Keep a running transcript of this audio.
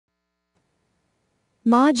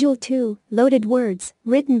Module 2, Loaded Words,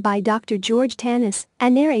 written by Dr. George Tanis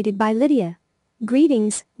and narrated by Lydia.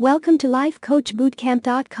 Greetings, welcome to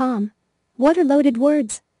lifecoachbootcamp.com. What are loaded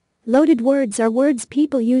words? Loaded words are words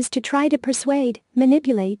people use to try to persuade,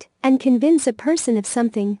 manipulate, and convince a person of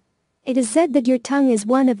something. It is said that your tongue is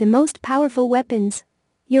one of the most powerful weapons.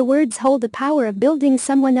 Your words hold the power of building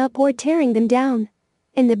someone up or tearing them down.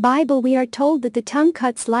 In the Bible we are told that the tongue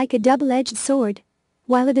cuts like a double-edged sword.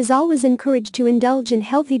 While it is always encouraged to indulge in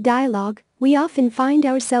healthy dialogue, we often find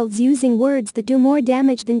ourselves using words that do more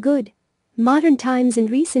damage than good. Modern times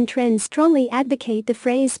and recent trends strongly advocate the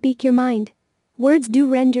phrase "speak your mind." Words do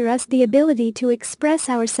render us the ability to express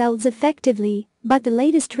ourselves effectively, but the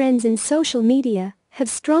latest trends in social media have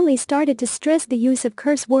strongly started to stress the use of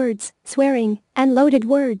curse words, swearing, and loaded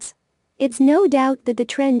words. It's no doubt that the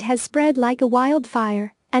trend has spread like a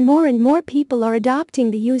wildfire, and more people are adopting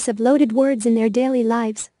the use of loaded words in their daily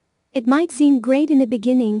lives. It might seem great in the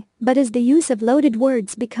beginning, but as the use of loaded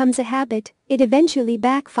words becomes a habit, it eventually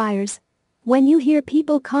backfires. When you hear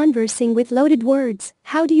people conversing with loaded words,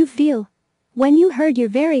 how do you feel? When you heard your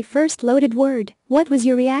very first loaded word, what was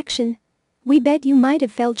your reaction? We bet you might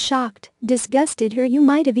have felt shocked, disgusted, or you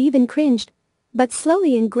might have even cringed. But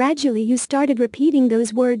slowly and gradually you started repeating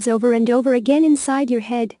those words over and over again inside your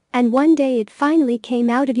head, and one day it finally came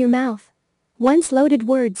out of your mouth. Once loaded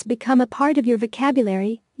words become a part of your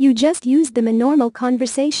vocabulary, you just use them in normal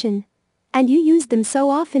conversation. And you use them so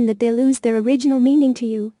often that they lose their original meaning to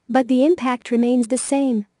you, but the impact remains the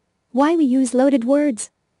same. Why we use loaded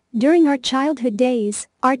words? During our childhood days,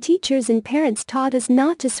 our teachers and parents taught us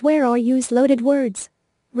not to swear or use loaded words.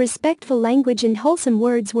 Respectful language and wholesome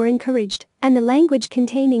words were encouraged, and the language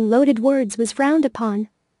containing loaded words was frowned upon.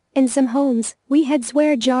 In some homes, we had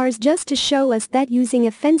swear jars just to show us that using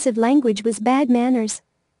offensive language was bad manners.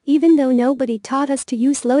 Even though nobody taught us to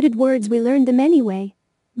use loaded words, we learned them anyway.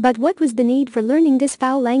 But what was the need for learning this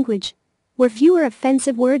foul language? Were fewer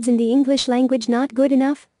offensive words in the English language not good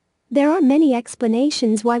enough? There are many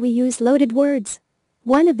explanations why we use loaded words.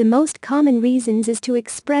 One of the most common reasons is to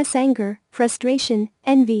express anger, frustration,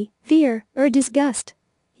 envy, fear, or disgust.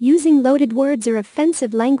 Using loaded words or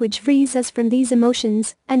offensive language frees us from these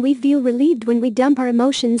emotions, and we feel relieved when we dump our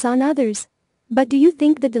emotions on others. But do you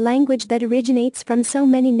think that the language that originates from so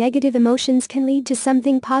many negative emotions can lead to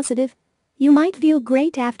something positive? You might feel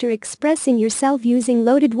great after expressing yourself using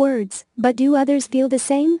loaded words, but do others feel the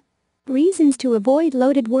same? Reasons to avoid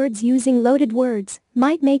loaded words. Using loaded words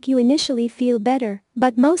might make you initially feel better,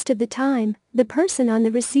 but most of the time, the person on the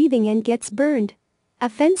receiving end gets burned.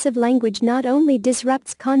 Offensive language not only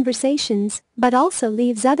disrupts conversations, but also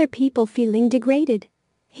leaves other people feeling degraded.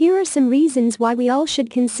 Here are some reasons why we all should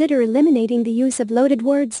consider eliminating the use of loaded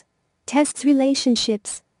words. Tests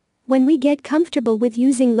relationships. When we get comfortable with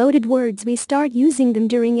using loaded words, we start using them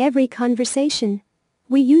during every conversation.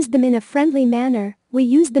 We use them in a friendly manner, we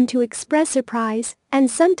use them to express surprise, and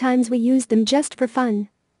sometimes we use them just for fun.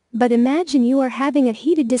 But imagine you are having a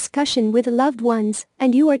heated discussion with loved ones,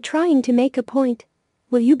 and you are trying to make a point.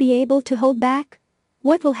 Will you be able to hold back?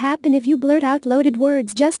 What will happen if you blurt out loaded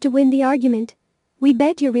words just to win the argument? We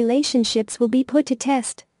bet your relationships will be put to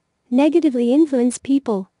test. Negatively influence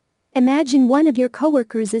people. Imagine one of your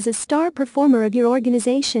coworkers is a star performer of your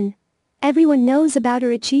organization. Everyone knows about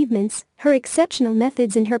her achievements, her exceptional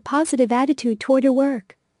methods, and her positive attitude toward her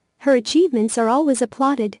work. Her achievements are always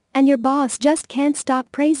applauded, and your boss just can't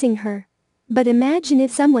stop praising her. But imagine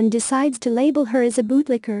if someone decides to label her as a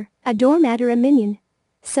bootlicker, a doormat, or a minion.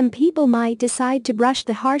 Some people might decide to brush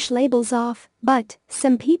the harsh labels off, but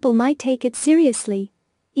some people might take it seriously.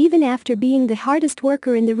 Even after being the hardest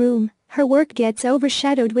worker in the room, her work gets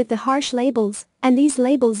overshadowed with the harsh labels, and these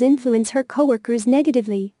labels influence her coworkers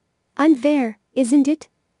negatively. Unfair, isn't it?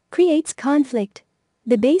 Creates conflict.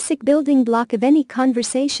 The basic building block of any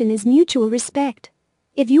conversation is mutual respect.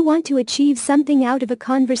 If you want to achieve something out of a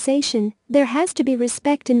conversation, there has to be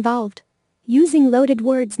respect involved. Using loaded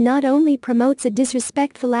words not only promotes a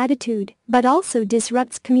disrespectful attitude, but also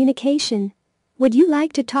disrupts communication. Would you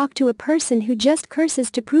like to talk to a person who just curses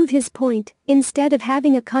to prove his point, instead of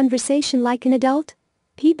having a conversation like an adult?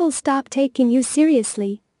 People stop taking you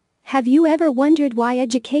seriously. Have you ever wondered why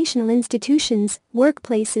educational institutions,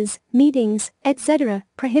 workplaces, meetings, etc.,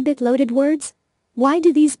 prohibit loaded words? Why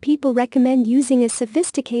do these people recommend using a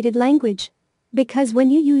sophisticated language? Because when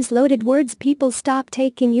you use loaded words, people stop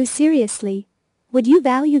taking you seriously. Would you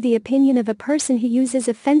value the opinion of a person who uses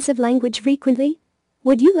offensive language frequently?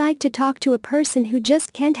 Would you like to talk to a person who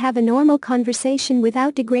just can't have a normal conversation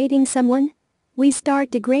without degrading someone? We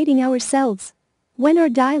start degrading ourselves. When our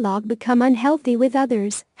dialogue become unhealthy with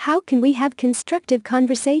others, how can we have constructive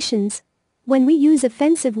conversations? When we use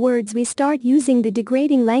offensive words, we start using the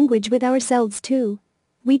degrading language with ourselves too.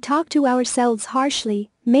 We talk to ourselves harshly,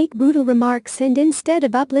 make brutal remarks, and instead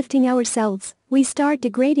of uplifting ourselves, we start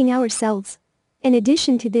degrading ourselves. In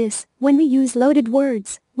addition to this, when we use loaded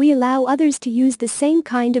words, we allow others to use the same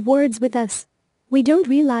kind of words with us. We don't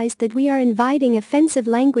realize that we are inviting offensive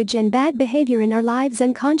language and bad behavior in our lives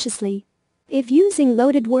unconsciously. If using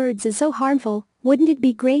loaded words is so harmful, wouldn't it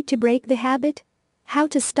be great to break the habit? How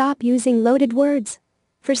to stop using loaded words?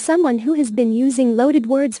 For someone who has been using loaded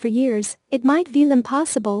words for years, it might feel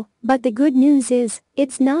impossible, but the good news is,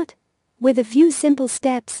 it's not. With a few simple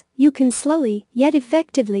steps, you can slowly, yet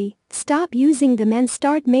effectively, stop using them and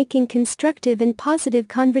start making constructive and positive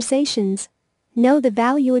conversations. Know the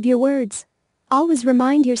value of your words. Always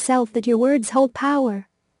remind yourself that your words hold power.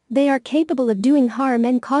 They are capable of doing harm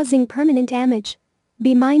and causing permanent damage.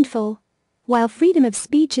 Be mindful. While freedom of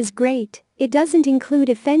speech is great, it doesn't include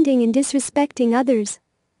offending and disrespecting others.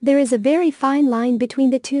 There is a very fine line between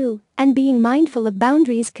the two, and being mindful of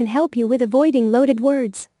boundaries can help you with avoiding loaded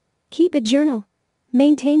words. Keep a journal.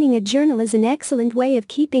 Maintaining a journal is an excellent way of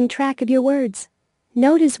keeping track of your words.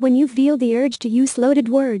 Notice when you feel the urge to use loaded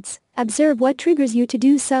words. Observe what triggers you to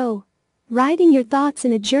do so. Writing your thoughts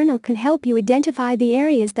in a journal can help you identify the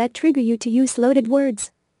areas that trigger you to use loaded words.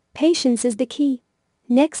 Patience is the key.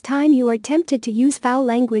 Next time you are tempted to use foul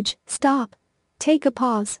language, stop. Take a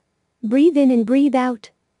pause. Breathe in and breathe out.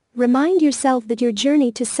 Remind yourself that your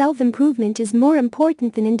journey to self-improvement is more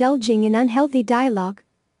important than indulging in unhealthy dialogue.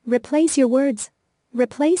 Replace your words.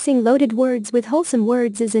 Replacing loaded words with wholesome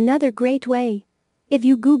words is another great way. If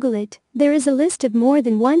you Google it, there is a list of more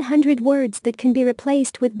than 100 words that can be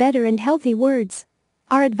replaced with better and healthy words.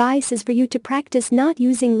 Our advice is for you to practice not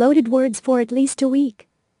using loaded words for at least a week.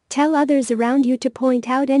 Tell others around you to point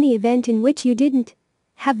out any event in which you didn't.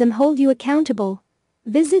 Have them hold you accountable.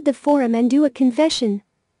 Visit the forum and do a confession.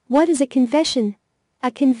 What is a confession?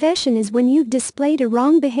 A confession is when you've displayed a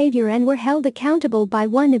wrong behavior and were held accountable by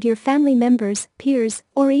one of your family members, peers,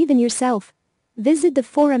 or even yourself. Visit the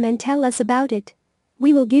forum and tell us about it.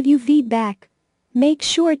 We will give you feedback. Make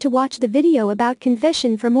sure to watch the video about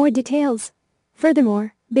confession for more details.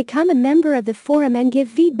 Furthermore, become a member of the forum and give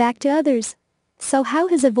feedback to others. So how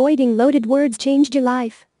has avoiding loaded words changed your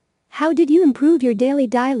life? How did you improve your daily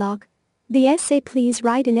dialogue? The essay. Please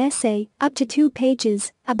write an essay, up to 2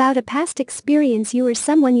 pages, about a past experience you or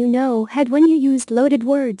someone you know had when you used loaded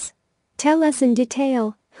words. Tell us in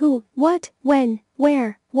detail, who, what, when,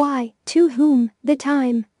 where, why, to whom, the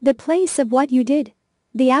time, the place of what you did,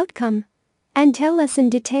 the outcome. And tell us in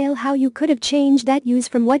detail how you could have changed that use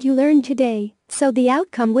from what you learned today, so the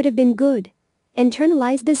outcome would have been good.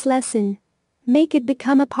 Internalize this lesson. Make it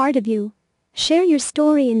become a part of you. Share your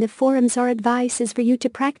story in the forums. Our advice is for you to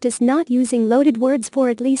practice not using loaded words for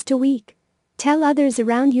at least a week. Tell others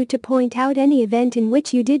around you to point out any event in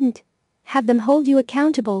which you didn't. Have them hold you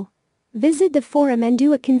accountable. Visit the forum and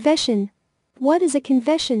do a confession. What is a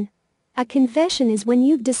confession? A confession is when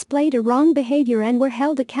you've displayed a wrong behavior and were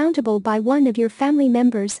held accountable by one of your family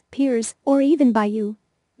members, peers, or even by you.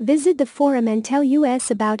 Visit the forum and tell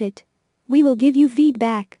us about it. We will give you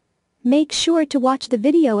feedback. Make sure to watch the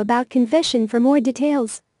video about confession for more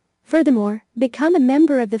details. Furthermore, become a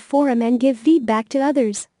member of the forum and give feedback to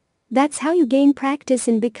others. That's how you gain practice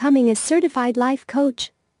in becoming a certified life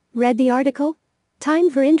coach. Read the article? Time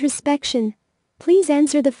for introspection. Please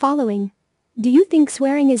answer the following. Do you think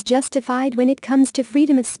swearing is justified when it comes to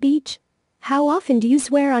freedom of speech? How often do you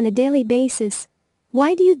swear on a daily basis?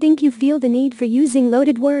 Why do you think you feel the need for using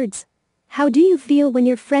loaded words? How do you feel when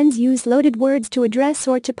your friends use loaded words to address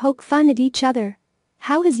or to poke fun at each other?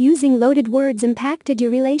 How has using loaded words impacted your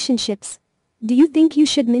relationships? Do you think you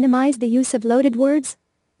should minimize the use of loaded words?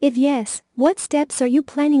 If yes, what steps are you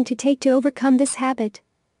planning to take to overcome this habit?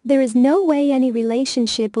 There is no way any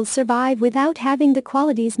relationship will survive without having the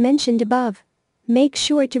qualities mentioned above. Make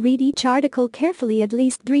sure to read each article carefully at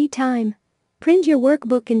least 3 times. Print your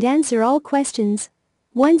workbook and answer all questions.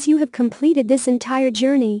 Once you have completed this entire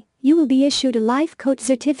journey, you will be issued a life coach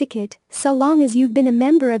certificate, so long as you've been a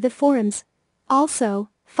member of the forums. Also,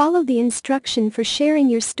 follow the instruction for sharing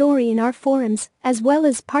your story in our forums, as well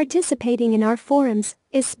as participating in our forums,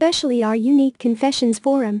 especially our unique confessions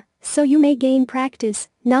forum, so you may gain practice,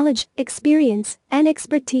 knowledge, experience, and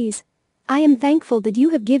expertise. I am thankful that you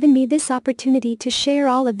have given me this opportunity to share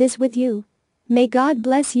all of this with you. May God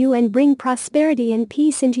bless you and bring prosperity and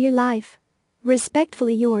peace into your life.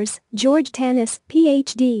 Respectfully yours, George Tanis,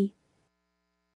 Ph.D.